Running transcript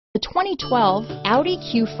2012 Audi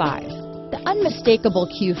Q5. The unmistakable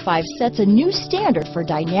Q5 sets a new standard for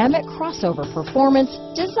dynamic crossover performance,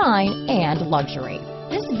 design, and luxury.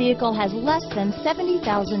 This vehicle has less than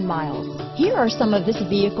 70,000 miles. Here are some of this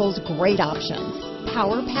vehicle's great options: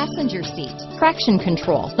 power passenger seat, traction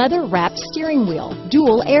control, leather-wrapped steering wheel,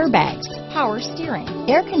 dual airbags, power steering,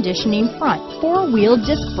 air conditioning front, four-wheel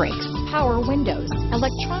disc brakes, power windows,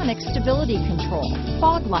 electronic stability control,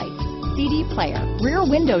 fog lights, CD player, rear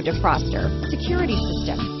window defroster, security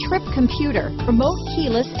system, trip computer, remote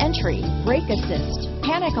keyless entry, brake assist,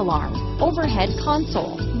 panic alarm, overhead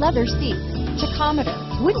console, leather seats, tachometer.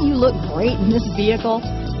 Wouldn't you look great in this vehicle?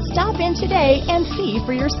 Stop in today and see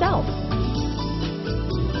for yourself.